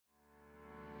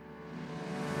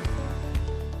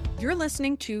You're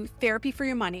listening to Therapy for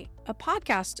Your Money, a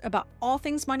podcast about all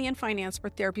things money and finance for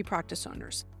therapy practice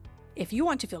owners. If you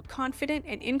want to feel confident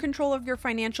and in control of your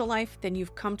financial life, then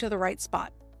you've come to the right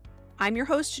spot. I'm your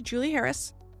host, Julie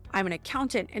Harris. I'm an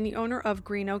accountant and the owner of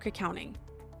Green Oak Accounting.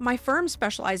 My firm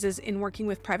specializes in working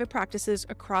with private practices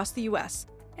across the U.S.,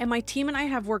 and my team and I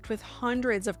have worked with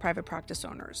hundreds of private practice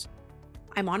owners.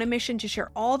 I'm on a mission to share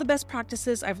all the best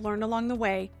practices I've learned along the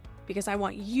way because I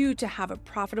want you to have a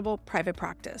profitable private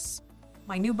practice.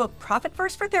 My new book, Profit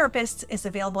First for Therapists, is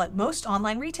available at most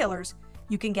online retailers.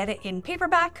 You can get it in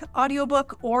paperback,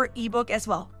 audiobook, or ebook as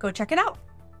well. Go check it out.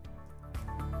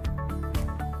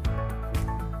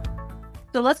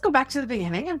 So let's go back to the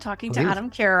beginning. I'm talking to Adam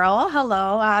Carroll.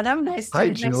 Hello, Adam. Nice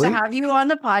to have you on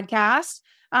the podcast.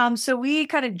 So we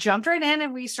kind of jumped right in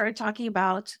and we started talking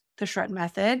about the shred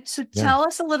method. So tell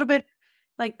us a little bit,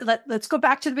 let's go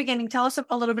back to the beginning. Tell us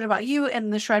a little bit about you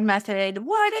and the shred method.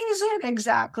 What is it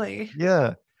exactly?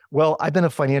 Yeah. Well, I've been a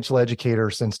financial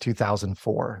educator since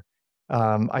 2004.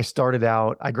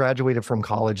 I graduated from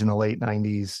college in the late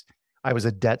 90s. I was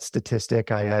a debt statistic.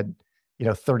 I had,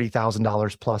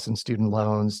 $30,000 plus in student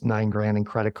loans, $9,000 in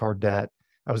credit card debt.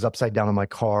 I was upside down in my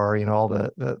car, all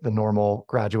the normal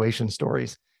graduation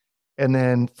stories. And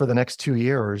then for the next 2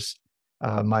 years,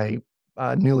 my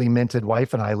newly minted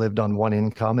wife and I lived on one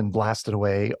income and blasted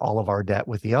away all of our debt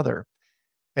with the other.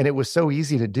 And it was so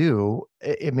easy to do.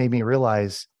 It made me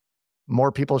realize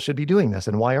more people should be doing this.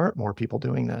 And why aren't more people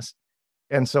doing this?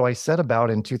 And so I set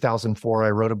about in 2004, I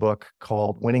wrote a book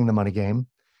called Winning the Money Game.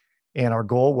 And our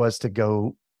goal was to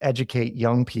go educate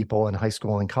young people in high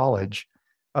school and college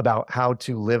about how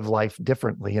to live life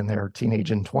differently in their teenage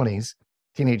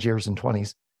years and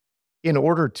 20s in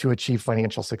order to achieve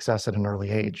financial success at an early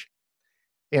age.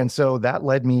 And so that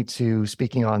led me to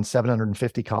speaking on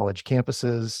 750 college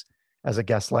campuses as a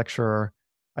guest lecturer.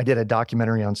 I did a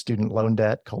documentary on student loan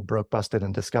debt called Broke, Busted,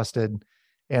 and Disgusted.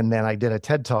 And then I did a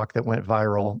TED Talk that went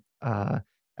viral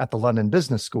at the London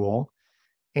Business School.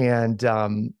 And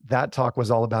that talk was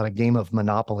all about a game of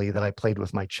Monopoly that I played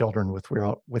with my children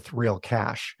with real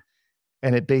cash.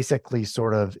 And it basically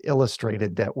sort of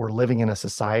illustrated that we're living in a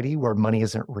society where money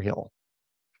isn't real.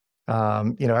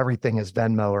 Everything is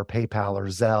Venmo or PayPal or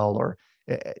Zelle or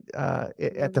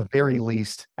at the very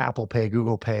least, Apple Pay,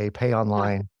 Google Pay, pay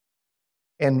online.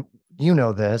 And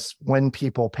this, when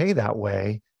people pay that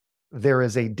way, there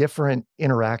is a different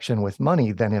interaction with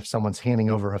money than if someone's handing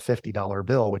over a $50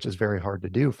 bill, which is very hard to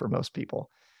do for most people.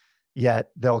 Yet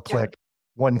they'll click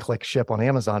one-click ship on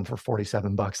Amazon for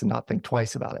 $47 and not think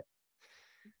twice about it.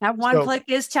 That one click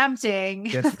is tempting.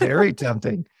 It's very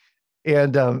tempting.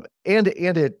 And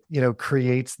it,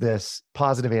 creates this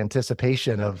positive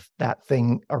anticipation of that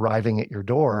thing arriving at your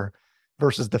door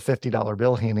versus the $50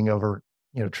 bill handing over,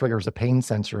 triggers a pain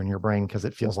sensor in your brain because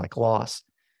it feels like loss.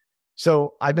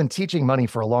 So I've been teaching money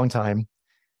for a long time.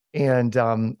 And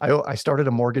I started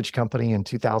a mortgage company in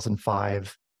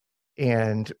 2005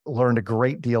 and learned a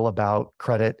great deal about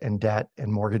credit and debt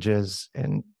and mortgages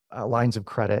and lines of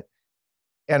credit.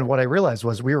 And what I realized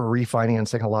was we were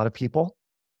refinancing a lot of people,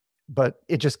 but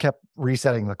it just kept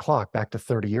resetting the clock back to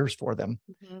 30 years for them.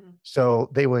 Mm-hmm. So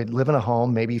they would live in a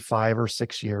home, maybe 5 or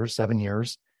 6 years, 7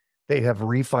 years. They'd have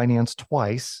refinanced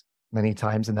twice, many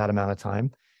times in that amount of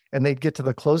time. And they'd get to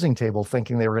the closing table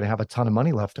thinking they were going to have a ton of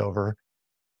money left over,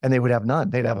 and they would have none.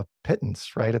 They'd have a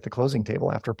pittance right at the closing table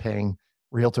after paying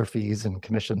realtor fees and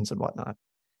commissions and whatnot.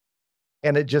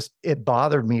 And it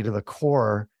bothered me to the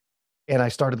core. And I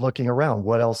started looking around,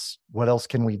 what else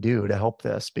can we do to help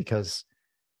this? Because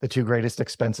the two greatest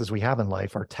expenses we have in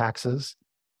life are taxes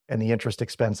and the interest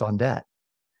expense on debt.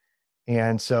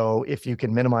 And so if you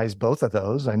can minimize both of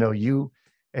those, I know you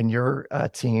and your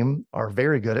team are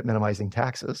very good at minimizing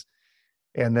taxes.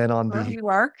 And then on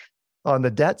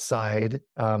the debt side,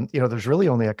 there's really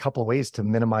only a couple of ways to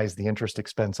minimize the interest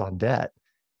expense on debt.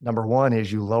 Number one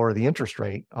is you lower the interest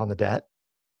rate on the debt.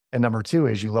 And number two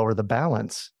is you lower the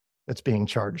balance that's being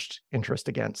charged interest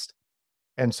against.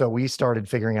 And so we started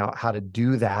figuring out how to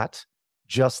do that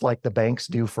just like the banks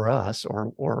do for us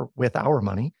or with our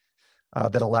money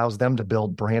that allows them to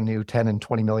build brand new $10 and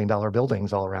 $20 million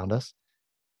buildings all around us.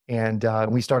 And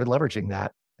we started leveraging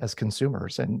that as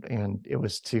consumers, and it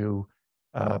was to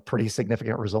pretty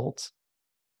significant results.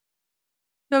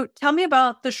 So tell me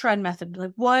about the shred method.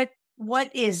 Like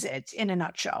what is it in a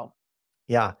nutshell?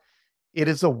 Yeah, it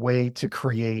is a way to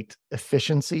create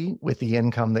efficiency with the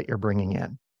income that you're bringing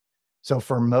in. So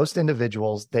for most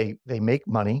individuals, they make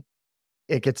money,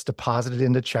 it gets deposited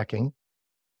into checking,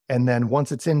 and then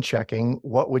once it's in checking,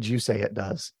 what would you say it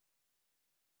does?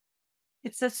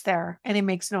 It sits there and it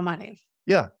makes no money.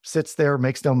 Yeah, sits there,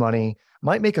 makes no money,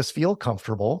 might make us feel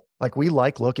comfortable. Like we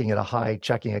like looking at a high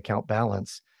checking account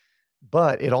balance,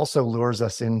 but it also lures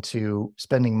us into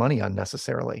spending money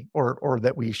unnecessarily or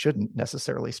that we shouldn't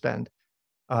necessarily spend.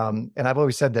 And I've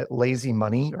always said that lazy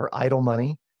money or idle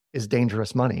money is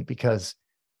dangerous money because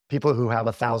people who have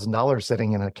 $1,000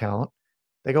 sitting in an account,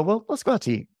 they go, well, let's go out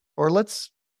to eat, or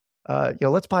let's buy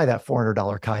that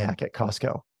 $400 kayak at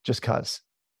Costco just cause.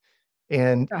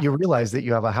 And Yeah. you realize that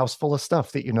you have a house full of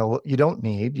stuff that you don't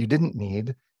need, you didn't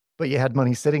need, but you had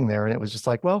money sitting there, and it was just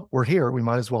like, well, we're here, we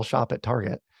might as well shop at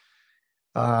Target.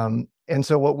 And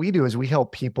so what we do is we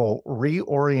help people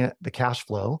reorient the cash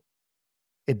flow.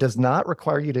 It does not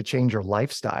require you to change your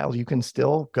lifestyle. You can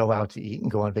still go out to eat and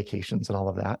go on vacations and all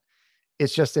of that.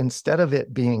 It's just instead of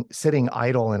it being sitting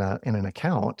idle in an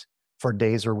account for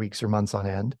days or weeks or months on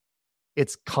end,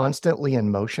 it's constantly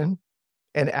in motion.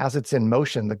 And as it's in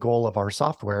motion, the goal of our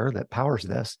software that powers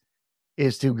this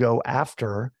is to go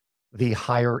after the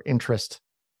higher interest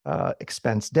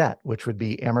expense debt, which would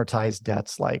be amortized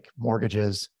debts like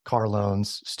mortgages, car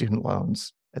loans, student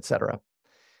loans, et cetera.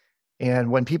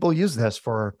 And when people use this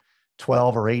for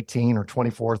 12 or 18 or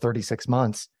 24, 36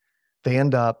 months, they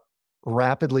end up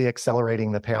rapidly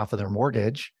accelerating the payoff of their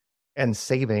mortgage and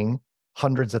saving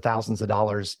hundreds of thousands of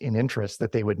dollars in interest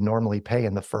that they would normally pay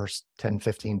in the first 10,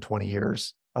 15, 20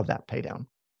 years of that pay down.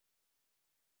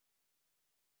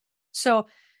 So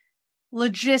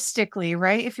logistically,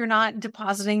 right? If you're not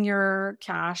depositing your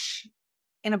cash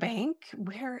in a bank,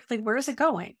 where is it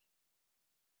going?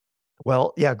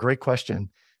 Well, yeah, great question.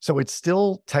 So it's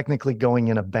still technically going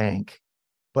in a bank,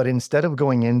 but instead of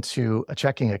going into a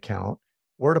checking account,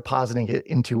 we're depositing it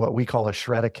into what we call a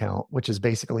shred account, which is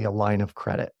basically a line of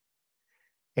credit.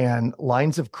 And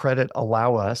lines of credit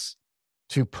allow us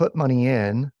to put money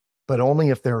in, but only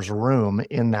if there's room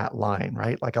in that line,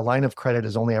 right? Like a line of credit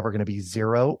is only ever going to be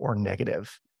zero or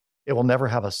negative. It will never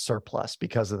have a surplus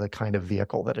because of the kind of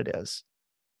vehicle that it is.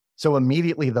 So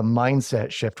immediately the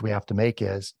mindset shift we have to make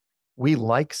is we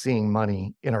like seeing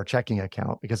money in our checking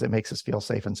account because it makes us feel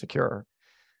safe and secure.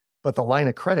 But the line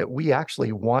of credit, we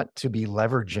actually want to be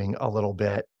leveraging a little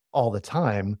bit all the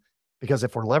time, because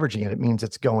if we're leveraging it, it means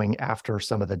it's going after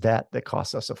some of the debt that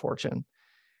costs us a fortune.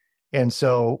 And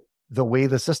so the way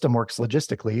the system works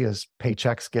logistically is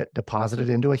paychecks get deposited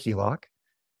into a HELOC.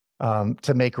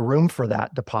 To make room for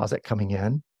that deposit coming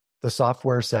in, the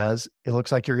software says, it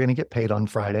looks like you're going to get paid on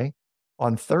Friday.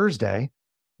 On Thursday,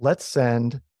 let's say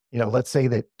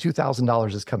that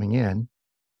 $2,000 is coming in.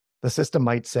 The system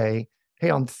might say, hey,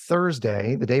 on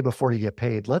Thursday, the day before you get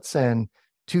paid, let's send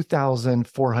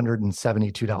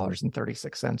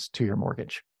 $2,472.36 to your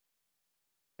mortgage.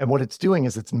 And what it's doing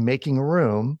is it's making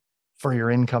room for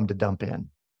your income to dump in,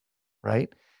 right?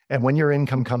 And when your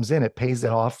income comes in, it pays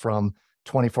it off from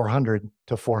 $2,400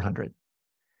 to $400.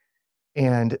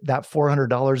 And that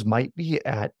 $400 might be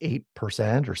at 8%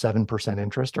 or 7%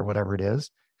 interest or whatever it is.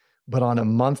 But on a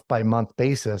month by month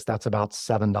basis, that's about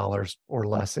 $7 or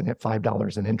less in it,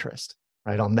 $5 in interest,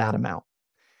 right? On that amount.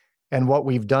 And what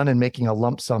we've done in making a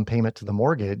lump sum payment to the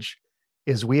mortgage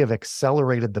is we have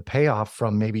accelerated the payoff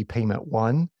from maybe payment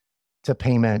 1 to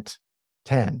payment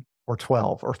 10 or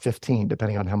 12 or 15,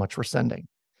 depending on how much we're sending.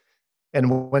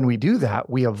 And when we do that,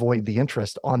 we avoid the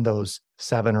interest on those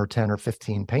 7 or 10 or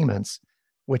 15 payments,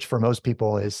 which for most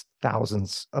people is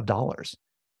thousands of dollars.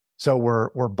 So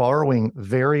we're borrowing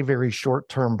very, very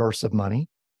short-term bursts of money.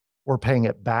 We're paying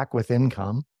it back with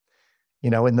income.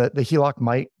 And the HELOC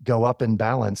might go up in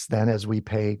balance then as we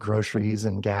pay groceries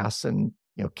and gas and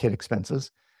kid expenses.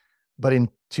 But in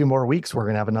 2 more weeks, we're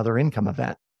going to have another income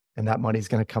event, and that money's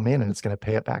going to come in and it's going to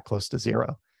pay it back close to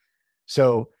zero.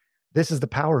 So this is the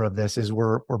power of this: is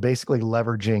we're basically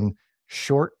leveraging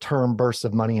short-term bursts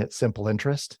of money at simple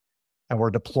interest, and we're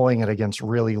deploying it against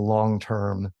really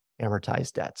long-term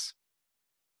amortized debts.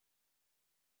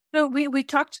 So we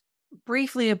talked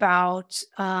briefly about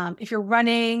if you're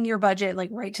running your budget like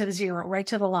right to the zero, right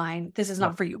to the line, this is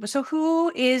not for you. But so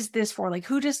who is this for? Like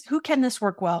who can this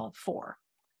work well for?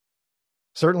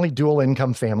 Certainly dual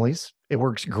income families. It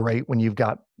works great when you've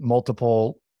got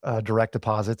multiple direct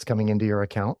deposits coming into your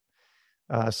account.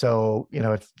 So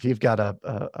if you've got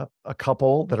a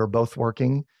couple that are both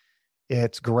working,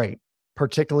 it's great,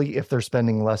 particularly if they're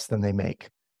spending less than they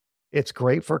make. It's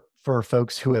great for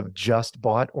folks who have just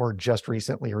bought or just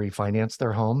recently refinanced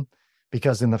their home,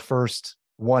 because in the first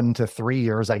 1 to 3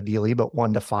 years, ideally, but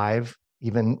 1 to 5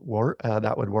 even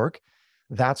that would work.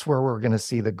 That's where we're going to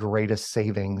see the greatest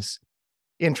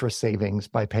interest savings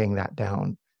by paying that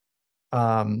down.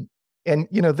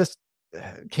 This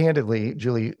candidly,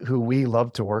 Julie, who we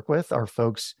love to work with are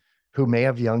folks who may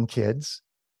have young kids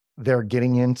they're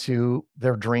getting into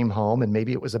their dream home, and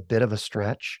maybe it was a bit of a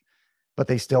stretch, but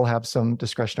they still have some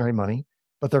discretionary money,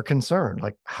 but they're concerned,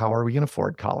 like, how are we going to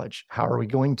afford college? How are we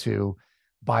going to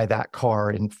buy that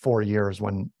car in 4 years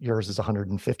when yours is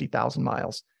 150,000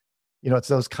 miles? It's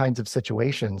those kinds of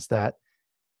situations that,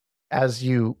 as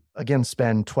you again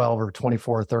spend 12 or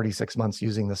 24 or 36 months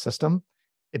using the system,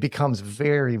 it becomes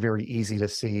very, very easy to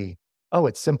see, oh,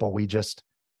 it's simple. We just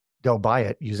go buy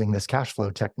it using this cash flow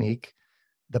technique.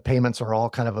 The payments are all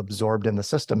kind of absorbed in the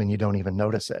system and you don't even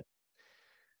notice it.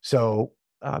 So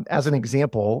as an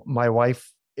example, my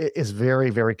wife is very,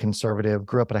 very conservative,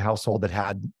 grew up in a household that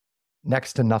had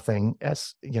next to nothing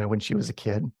when she was a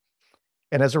kid.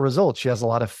 And as a result, she has a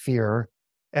lot of fear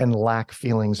and lack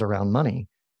feelings around money.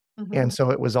 Mm-hmm. And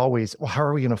so it was always, well, how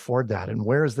are we going to afford that? And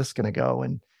where is this going to go?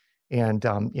 And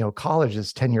college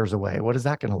is 10 years away. What is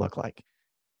that going to look like?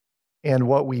 And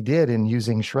what we did in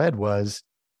using Shred was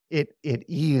it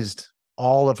eased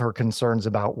all of her concerns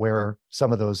about where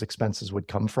some of those expenses would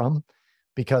come from,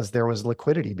 because there was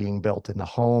liquidity being built in the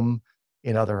home,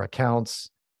 in other accounts.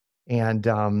 And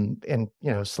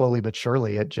slowly but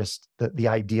surely, it just, the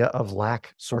idea of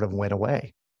lack sort of went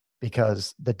away,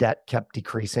 because the debt kept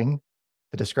decreasing,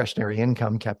 the discretionary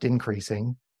income kept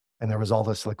increasing, and there was all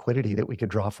this liquidity that we could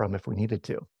draw from if we needed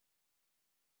to.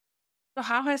 So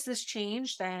how has this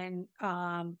changed then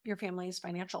your family's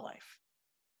financial life?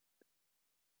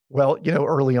 Well,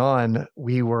 early on,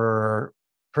 we were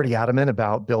pretty adamant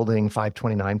about building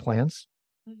 529 plans.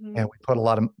 Mm-hmm. And we put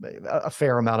a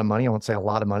fair amount of money. I won't say a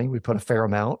lot of money. We put a fair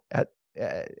amount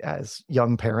as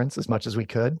young parents, as much as we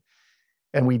could.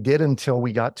 And we did until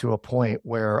we got to a point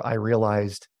where I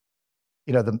realized,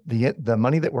 the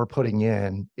money that we're putting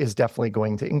in is definitely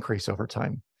going to increase over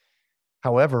time.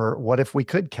 However, what if we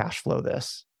could cash flow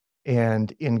this?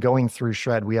 And in going through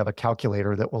Shred, we have a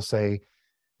calculator that will say,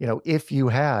 if you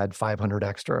had 500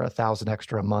 extra, 1,000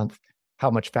 extra a month, how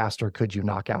much faster could you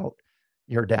knock out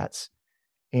your debts?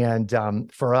 And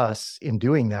for us, in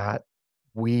doing that,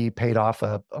 we paid off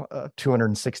a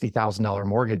 $260,000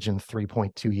 mortgage in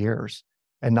 3.2 years,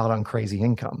 and not on crazy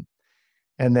income.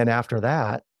 And then after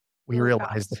that, we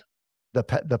realized the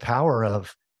power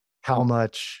of how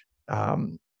much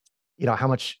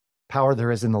power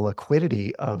there is in the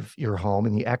liquidity of your home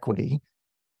and the equity.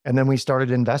 And then we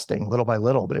started investing little by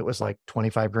little, but it was like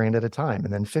 25 grand at a time,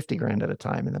 and then 50 grand at a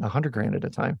time, and then 100 grand at a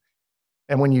time.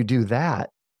 And when you do that,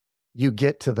 you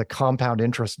get to the compound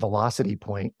interest velocity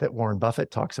point that Warren Buffett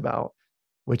talks about,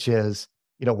 which is,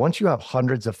 once you have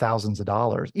hundreds of thousands of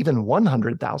dollars, even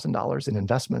 $100,000 in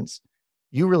investments,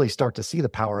 you really start to see the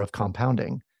power of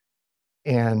compounding.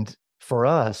 And for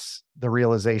us, the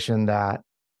realization that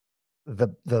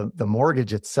the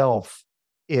mortgage itself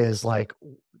is like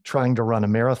trying to run a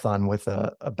marathon with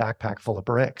a backpack full of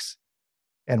bricks.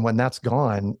 And when that's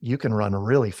gone, you can run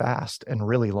really fast and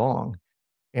really long.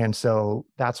 And so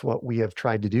that's what we have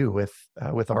tried to do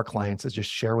with our clients, is just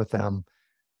share with them,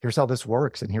 here's how this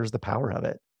works and here's the power of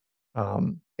it.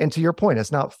 And to your point,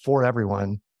 it's not for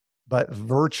everyone, but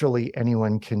virtually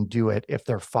anyone can do it if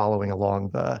they're following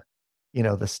along the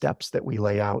steps that we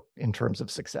lay out in terms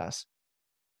of success.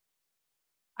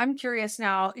 I'm curious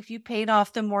now, if you paid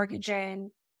off the mortgage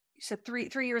in, you said 3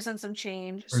 years and some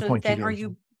change. So then are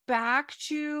you back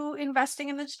to investing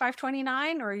in this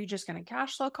 529, or are you just going to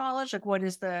cash flow college? Like, what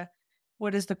is the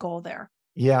goal there?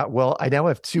 Yeah, well, I now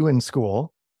have 2 in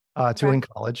school, 2 in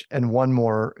college, and 1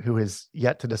 more who is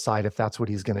yet to decide if that's what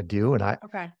he's going to do. And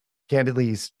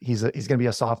candidly, he's going to be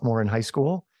a sophomore in high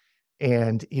school,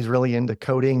 and he's really into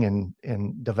coding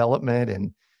and development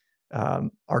and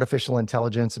artificial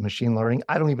intelligence and machine learning.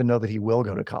 I don't even know that he will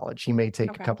go to college. He may take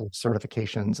a couple of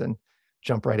certifications and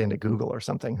jump right into Google or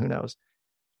something. Who knows?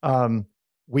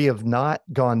 We have not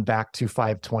gone back to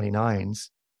 529s.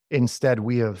 Instead,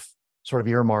 we have sort of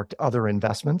earmarked other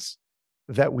investments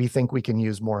that we think we can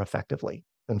use more effectively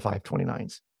than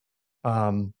 529s.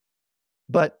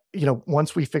 But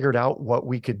once we figured out what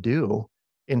we could do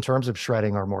in terms of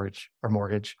shredding our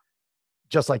mortgage,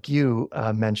 just like you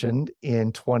mentioned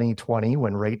in 2020,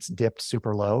 when rates dipped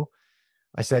super low,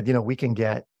 I said, we can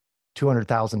get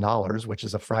 $200,000, which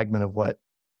is a fragment of what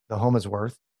the home is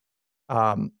worth,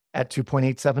 at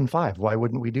 2.875. Why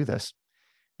wouldn't we do this?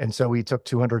 And so we took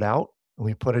 200 out and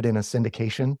we put it in a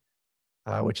syndication,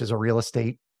 which is a real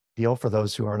estate deal for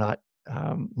those who are not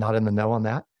in the know on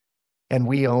that. And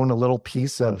we own a little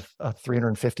piece of a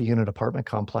 350 unit apartment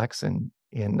complex in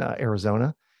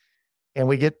Arizona. And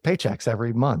we get paychecks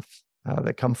every month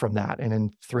that come from that. And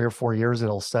in 3 or 4 years,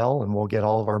 it'll sell and we'll get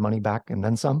all of our money back and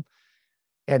then some.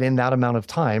 And in that amount of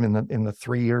time, in the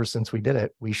 3 years since we did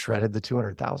it, we shredded the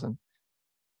 200,000.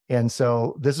 And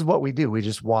so this is what we do. We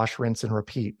just wash, rinse, and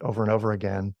repeat over and over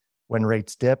again. When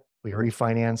rates dip, we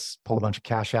refinance, pull a bunch of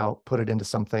cash out, put it into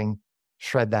something,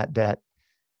 shred that debt,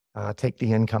 take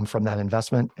the income from that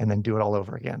investment, and then do it all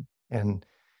over again. And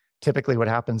typically what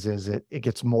happens is it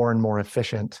gets more and more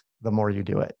efficient the more you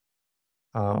do it.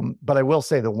 But I will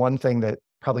say the one thing that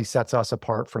probably sets us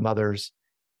apart from others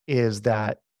is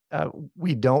that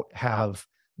we don't have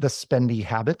the spendy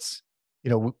habits,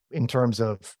 in terms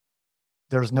of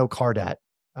there's no car debt.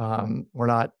 We're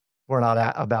not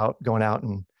about going out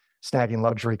and snagging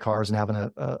luxury cars and having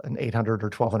an $800 or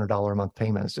 $1,200 a month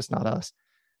payment. It's just not us.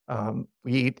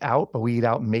 We eat out, but we eat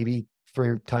out maybe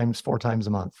 4 times a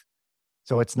month.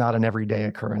 So it's not an everyday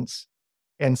occurrence.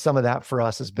 And some of that for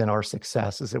us has been our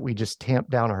success, is that we just tamp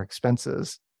down our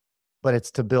expenses, but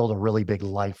it's to build a really big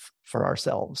life for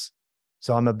ourselves.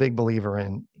 So I'm a big believer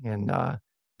in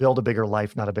build a bigger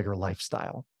life, not a bigger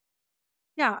lifestyle.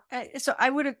 Yeah. So I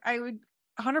would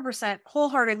 100%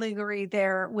 wholeheartedly agree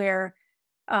there, where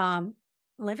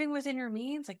living within your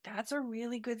means, like, that's a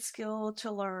really good skill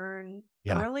to learn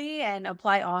Yeah. early and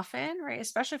apply often, right?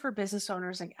 Especially for business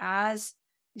owners. Like, as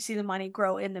you see the money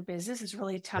grow in the business, it's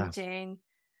really Yeah. tempting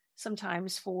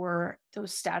sometimes for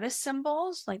those status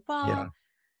symbols. Like, Yeah. well,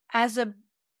 as a,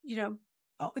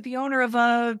 the owner of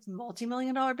a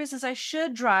multi-million-dollar business, I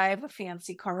should drive a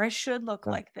fancy car. I should look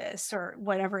Yeah. like this, or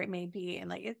whatever it may be. And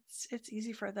like, it's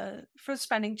easy for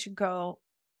spending to go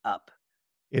up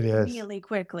It is. really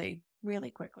quickly.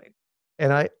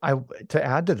 And I to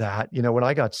add to that, when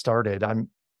I got started,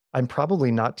 I'm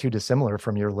probably not too dissimilar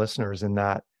from your listeners in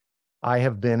that I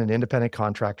have been an independent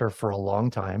contractor for a long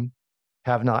time,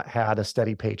 have not had a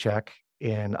steady paycheck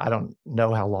in I don't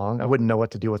know how long. I wouldn't know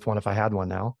what to do with one if I had one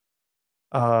now.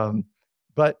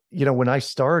 But when I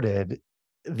started,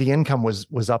 the income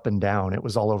was up and down. It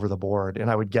was all over the board. And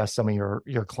I would guess some of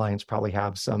your clients probably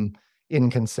have some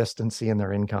inconsistency in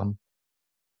their income.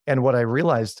 And what I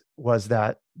realized was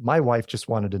that my wife just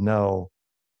wanted to know,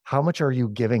 how much are you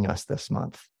giving us this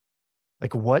month?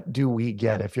 Like, what do we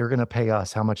get? If you're going to pay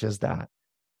us, how much is that?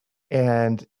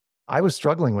 And I was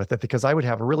struggling with it because I would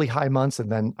have really high months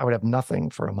and then I would have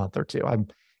nothing for a month or two.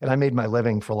 I made my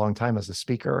living for a long time as a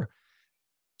speaker.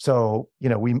 So,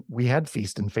 we had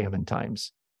feast and famine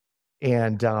times.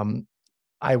 And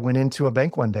I went into a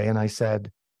bank one day and I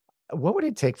said, what would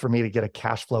it take for me to get a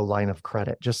cash flow line of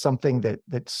credit? Just something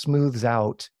that smooths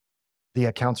out the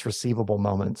accounts receivable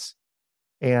moments.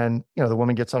 And, the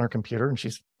woman gets on her computer and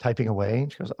she's typing away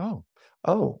and she goes,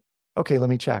 oh, okay, let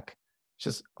me check. She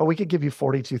says, we could give you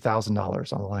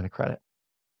 $42,000 on the line of credit.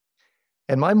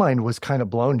 And my mind was kind of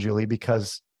blown, Julie,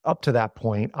 because up to that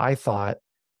point, I thought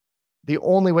the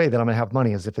only way that I'm going to have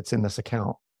money is if it's in this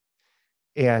account.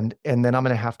 And then I'm going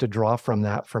to have to draw from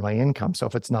that for my income. So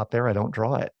if it's not there, I don't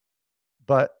draw it.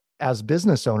 But as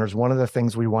business owners, one of the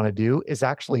things we want to do is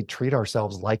actually treat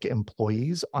ourselves like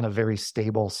employees on a very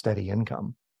stable, steady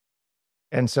income.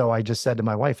 And so I just said to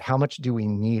my wife, how much do we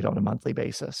need on a monthly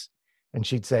basis? And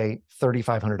she'd say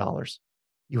 $3,500.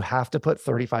 You have to put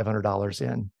 $3,500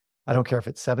 in. I don't care if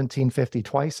it's $1,750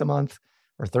 twice a month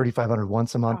or $3,500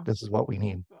 once a month. Wow. This is what we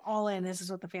need. All in, this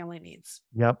is what the family needs.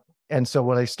 Yep. And so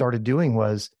what I started doing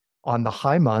was, on the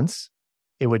high months,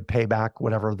 it would pay back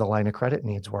whatever the line of credit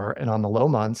needs were. And on the low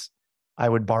months, I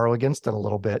would borrow against it a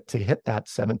little bit to hit that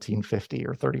 $1,750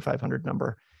 or $3,500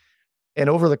 number. And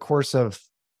over the course of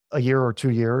a year or 2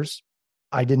 years,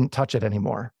 I didn't touch it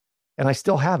anymore. And I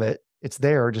still have it. It's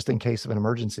there just in case of an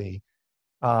emergency.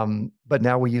 But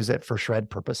now we use it for shred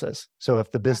purposes. So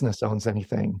if the business owns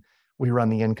anything, we run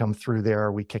the income through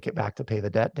there, we kick it back to pay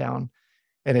the debt down.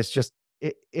 And it's just,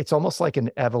 it's almost like an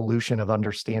evolution of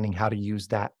understanding how to use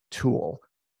that tool,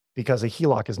 because a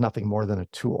HELOC is nothing more than a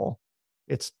tool.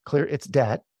 It's clear it's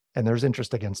debt and there's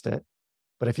interest against it.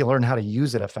 But if you learn how to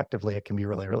use it effectively, it can be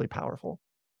really, really powerful.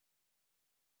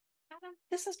 Adam,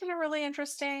 this has been a really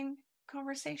interesting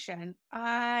conversation.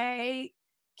 I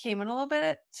came in a little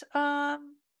bit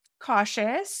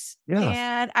cautious,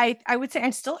 and I would say I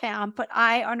still am, but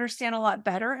I understand a lot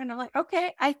better. And I'm like,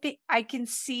 okay, I think I can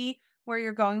see where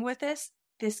you're going with this.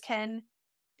 This can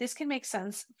make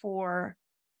sense for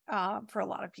a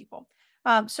lot of people.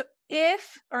 So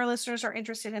if our listeners are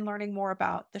interested in learning more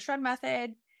about the shred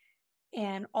method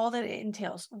and all that it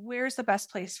entails, where's the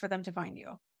best place for them to find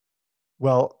you?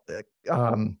 Well,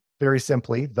 very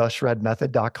simply,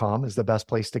 theshredmethod.com is the best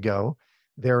place to go.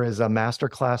 There is a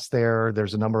masterclass there.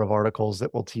 There's a number of articles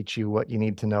that will teach you what you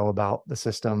need to know about the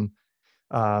system.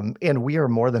 And we are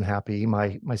more than happy,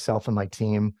 myself and my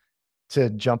team, to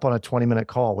jump on a 20-minute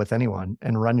call with anyone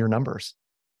and run your numbers.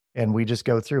 And we just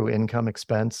go through income,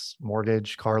 expense,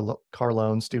 mortgage, car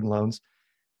loans, student loans.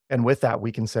 And with that,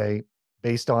 we can say,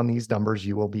 based on these numbers,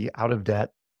 you will be out of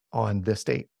debt on this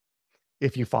date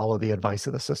if you follow the advice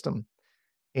of the system.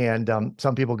 And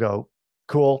some people go,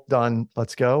 cool, done,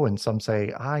 let's go. And some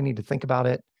say, I need to think about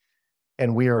it.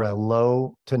 And we are a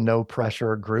low to no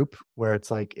pressure group where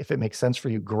it's like, if it makes sense for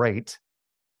you, great.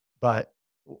 But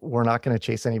we're not going to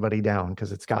chase anybody down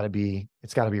because it's got to be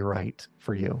right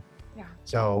for you. Yeah.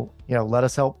 So, let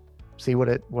us help see what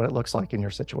it looks like in your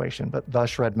situation. But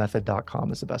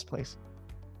theshredmethod.com is the best place.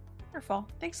 Wonderful.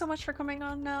 Thanks so much for coming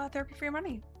on Therapy for Your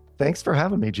Money. Thanks for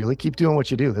having me, Julie. Keep doing what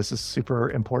you do. This is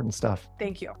super important stuff.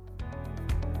 Thank you.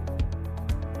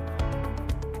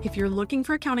 If you're looking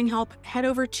for accounting help, head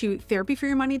over to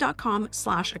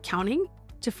therapyforyourmoney.com/accounting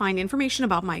to find information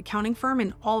about my accounting firm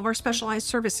and all of our specialized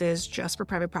services just for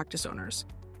private practice owners.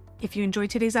 If you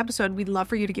enjoyed today's episode, we'd love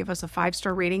for you to give us a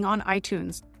 5-star rating on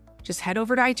iTunes. Just head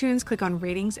over to iTunes, click on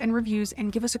ratings and reviews,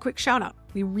 and give us a quick shout out.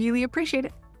 We really appreciate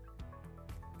it.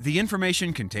 The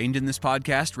information contained in this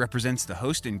podcast represents the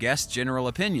host and guest's general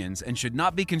opinions and should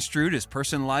not be construed as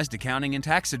personalized accounting and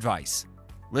tax advice.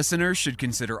 Listeners should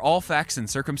consider all facts and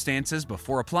circumstances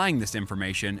before applying this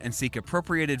information and seek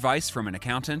appropriate advice from an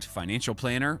accountant, financial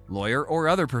planner, lawyer, or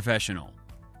other professional.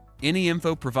 Any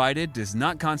info provided does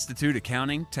not constitute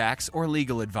accounting, tax, or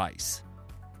legal advice.